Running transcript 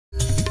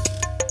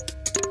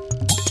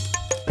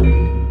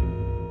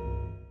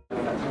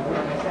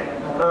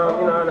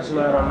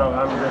Honestly, I don't know.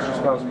 I'm just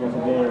responsible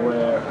for being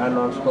where I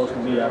know I'm supposed to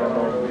be. I don't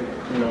know,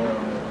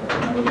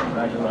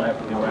 I just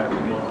have to do what I have to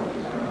do.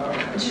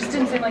 It just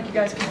didn't seem like you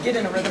guys could get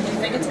in a rhythm. Do you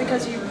think it's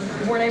because you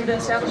weren't able to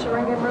establish a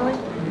run game early?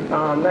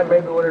 That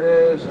may be what it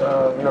is.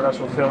 That's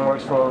what film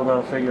works for. We're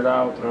going to figure it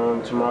out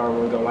tomorrow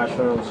when we go watch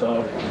film.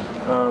 So,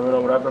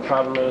 whatever the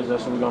problem is,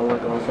 that's what we're going to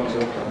work on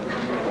fixing.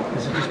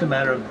 Is it just a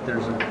matter of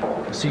there's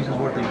a season's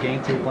worth of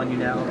game tape on you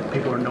now?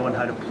 People are knowing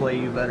how to play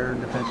you better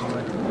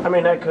defensively? I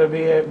mean, that could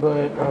be it,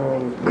 but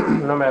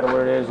no matter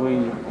what it is,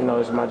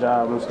 it's my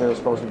job. I'm still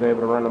supposed to be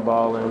able to run the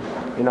ball and,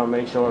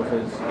 make sure if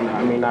it's,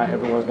 not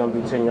everyone's going to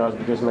be 10 yards,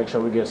 but just make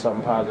sure we get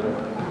something positive.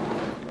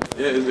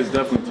 Yeah, it's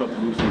definitely tough to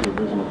lose to a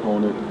division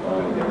opponent.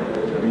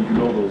 You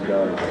know those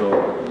guys,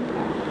 so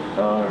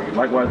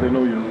likewise they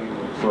know you.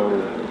 So,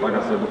 like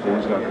I said before, we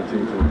just got to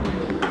continue to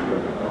improve.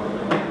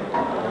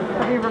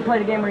 Have you ever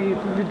played a game where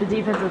the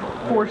defense has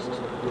forced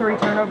 3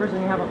 turnovers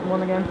and you haven't won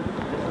the game?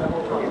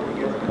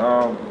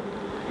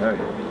 Hey,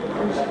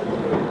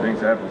 things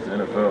happen. It's the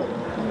NFL.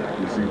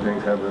 You see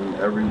things happen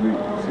every week.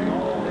 You see,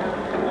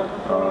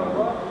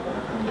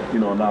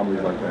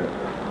 anomalies like that.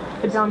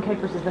 But Dom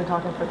Capers has been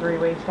talking for 3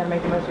 weeks, got to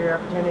make the most of your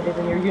opportunities,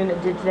 and your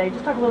unit did today.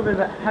 Just talk a little bit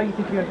about how you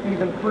think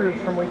you've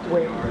improved from week to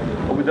week.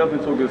 Well, we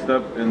definitely took a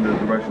step in the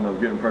direction of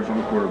getting pressure on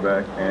the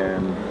quarterback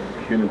and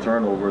getting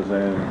turnovers,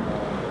 and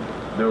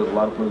there was a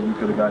lot of plays we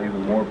could have got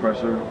even more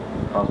pressure,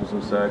 also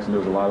some sacks, and there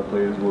was a lot of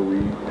plays where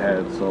we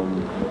had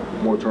some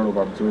more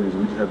turnover opportunities.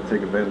 We just had to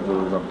take advantage of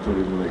those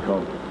opportunities when they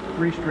come.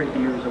 3 straight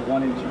years, a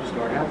 1-2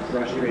 start. How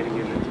frustrating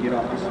is it to get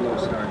off the slow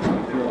starts? Do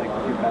you feel like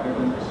you're better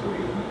than this?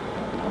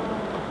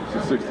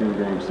 It's a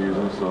 16-game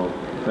season, so we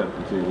have to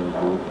continue to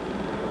improve.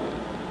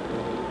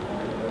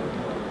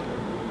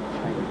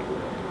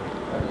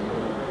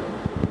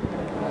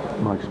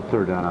 Mike, some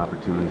third down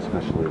opportunities,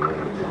 especially late.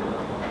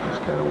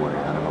 Just got away.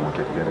 I don't know what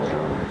they finished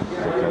on.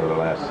 6 out of the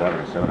last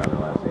 7, 7 out of the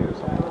last 8 or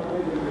something.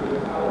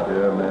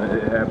 Yeah, man,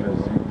 it happens.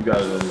 You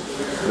got a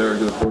very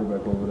good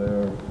quarterback over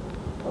there,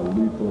 a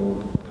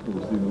lethal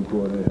receiving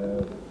core they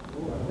have,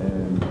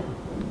 and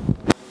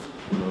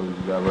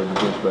you got Reggie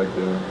Bush back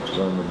there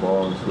running the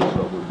ball and switching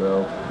up with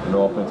Bell and the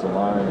offensive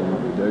line,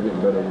 and they're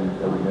getting better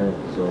every game.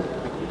 So,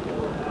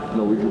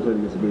 we can play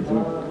against a good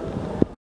team.